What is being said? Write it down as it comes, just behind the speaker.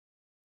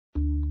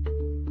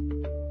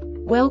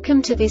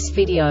Welcome to this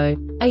video.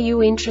 Are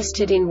you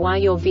interested in why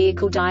your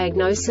vehicle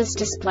diagnosis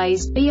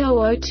displays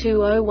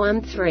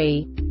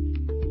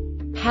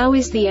B0020-13? How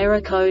is the error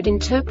code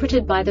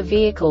interpreted by the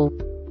vehicle?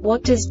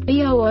 What does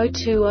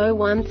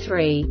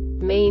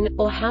B0020-13 mean,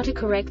 or how to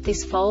correct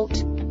this fault?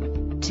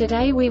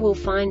 Today we will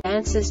find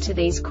answers to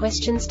these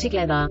questions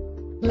together.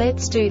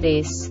 Let's do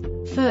this.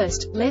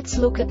 First, let's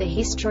look at the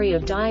history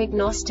of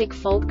diagnostic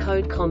fault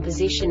code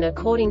composition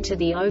according to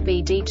the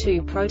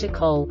OBD2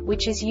 protocol,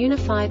 which is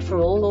unified for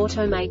all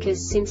automakers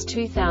since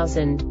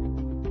 2000.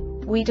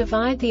 We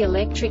divide the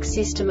electric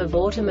system of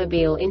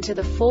automobile into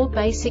the four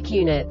basic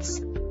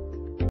units: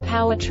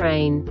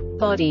 powertrain,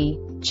 body,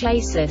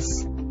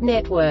 chassis,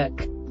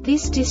 network.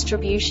 This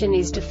distribution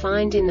is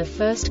defined in the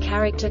first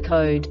character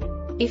code.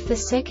 If the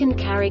second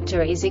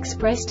character is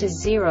expressed as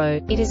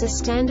 0, it is a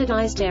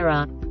standardized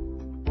error.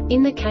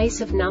 In the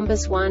case of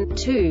numbers 1,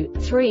 2,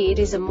 3, it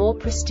is a more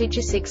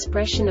prestigious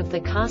expression of the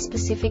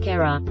car-specific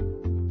error.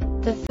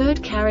 The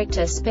third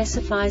character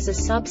specifies a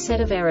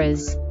subset of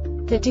errors.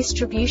 The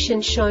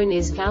distribution shown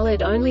is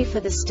valid only for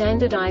the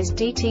standardized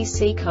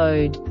DTC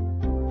code.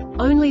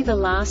 Only the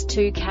last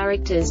two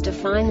characters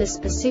define the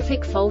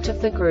specific fault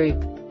of the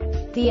group.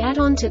 The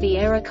add-on to the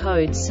error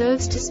code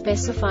serves to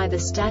specify the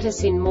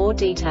status in more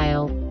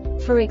detail.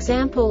 For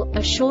example,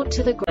 a short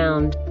to the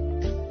ground.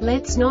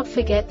 Let's not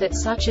forget that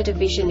such a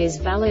division is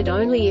valid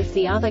only if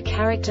the other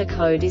character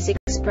code is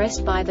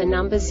expressed by the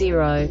number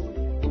 0.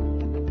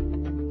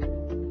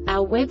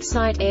 Our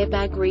website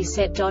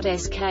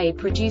airbagreset.sk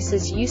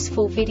produces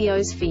useful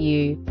videos for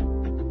you.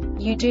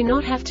 You do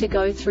not have to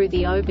go through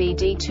the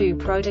OBD2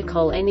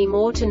 protocol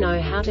anymore to know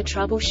how to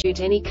troubleshoot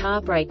any car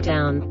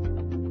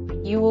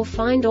breakdown. You will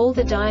find all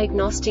the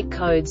diagnostic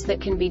codes that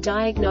can be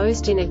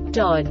diagnosed in a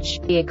Dodge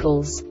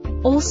vehicles.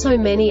 Also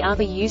many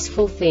other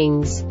useful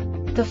things.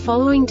 The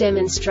following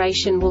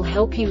demonstration will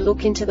help you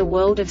look into the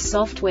world of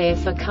software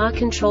for car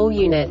control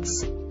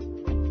units.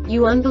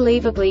 You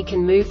unbelievably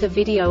can move the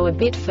video a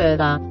bit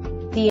further.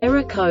 The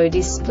error code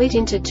is split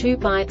into 2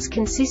 bytes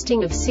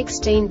consisting of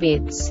 16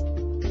 bits.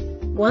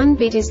 1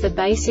 bit is the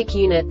basic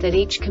unit that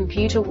each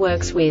computer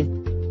works with.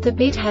 The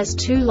bit has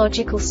 2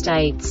 logical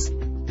states: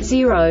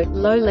 0,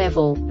 low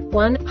level,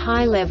 1,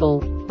 high level.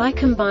 By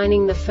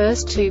combining the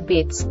first 2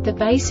 bits, the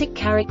basic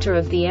character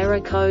of the error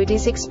code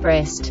is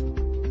expressed.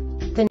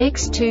 The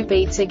next 2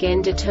 beats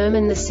again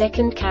determine the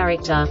second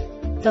character.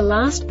 The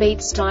last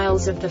beat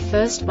styles of the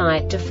first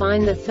byte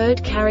define the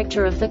third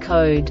character of the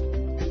code.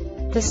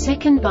 The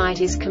second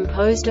byte is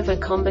composed of a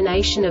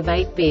combination of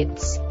 8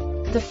 bits.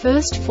 The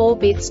first 4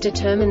 bits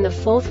determine the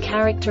fourth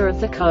character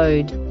of the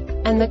code.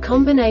 And the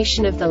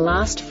combination of the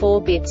last 4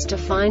 bits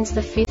defines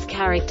the fifth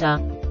character.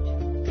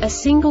 A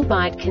single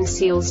byte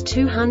conceals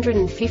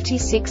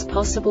 256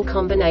 possible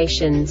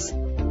combinations.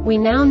 We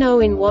now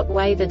know in what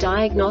way the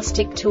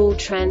diagnostic tool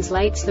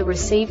translates the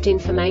received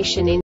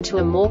information into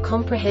a more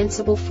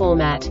comprehensible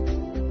format.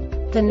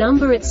 The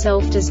number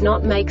itself does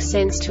not make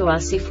sense to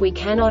us if we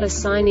cannot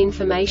assign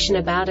information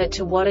about it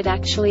to what it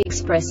actually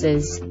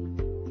expresses.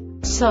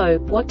 So,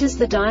 what does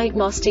the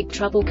diagnostic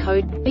trouble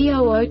code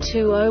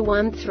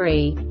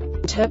B0020-13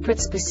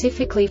 interpret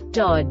specifically for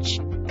Dodge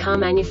car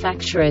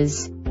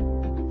manufacturers?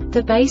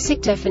 The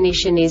basic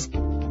definition is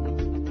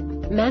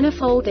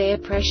manifold air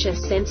pressure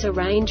sensor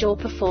range or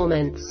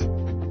performance.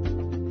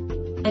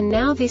 And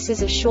now this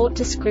is a short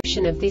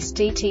description of this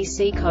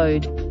DTC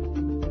code.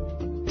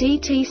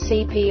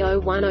 DTC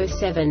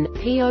P0107,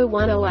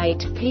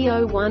 P0108,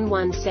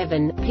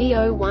 P0117,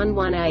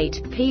 P0118,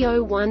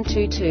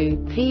 P0122,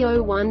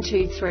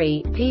 P0123,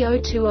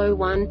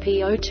 P0201,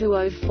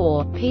 P0204,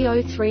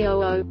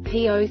 P0300,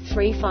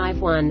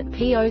 P0351,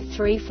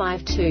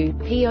 P0352,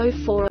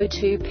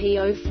 P0402,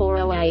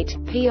 P0408,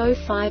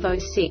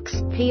 P0506,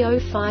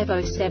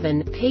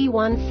 P0507,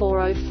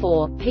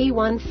 P1404,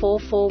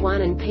 P1441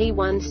 and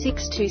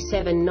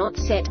P1627. Not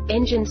set,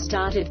 engine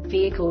started,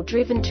 vehicle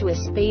driven to a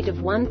speed of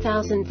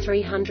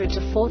 1,300 to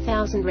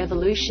 4,000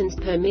 revolutions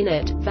per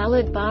minute,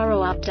 valid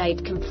BARO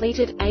update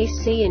completed,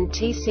 C and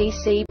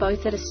TCC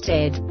both at a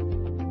stead.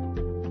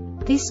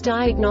 This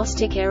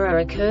diagnostic error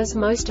occurs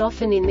most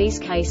often in these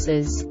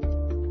cases: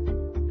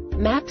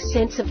 MAP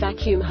sensor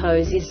vacuum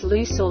hose is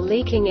loose or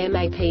leaking,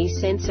 MAP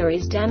sensor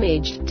is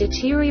damaged,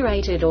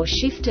 deteriorated or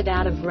shifted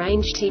out of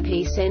range,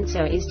 TP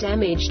sensor is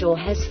damaged or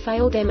has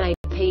failed, MAP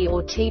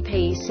or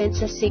TP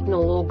sensor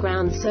signal or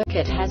ground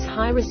circuit has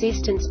high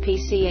resistance,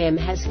 PCM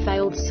has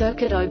failed,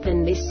 circuit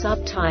open. This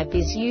subtype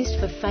is used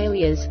for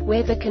failures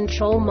where the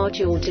control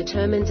module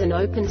determines an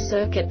open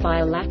circuit by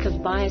a lack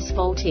of bias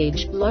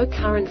voltage, low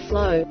current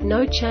flow,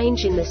 no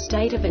change in the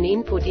state of an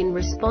input in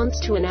response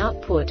to an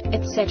output,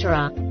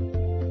 etc.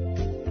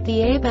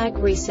 The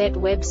Airbag Reset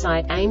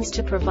website aims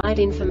to provide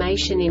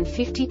information in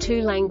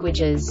 52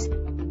 languages.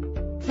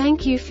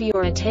 Thank you for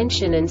your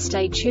attention and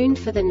stay tuned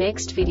for the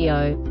next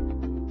video.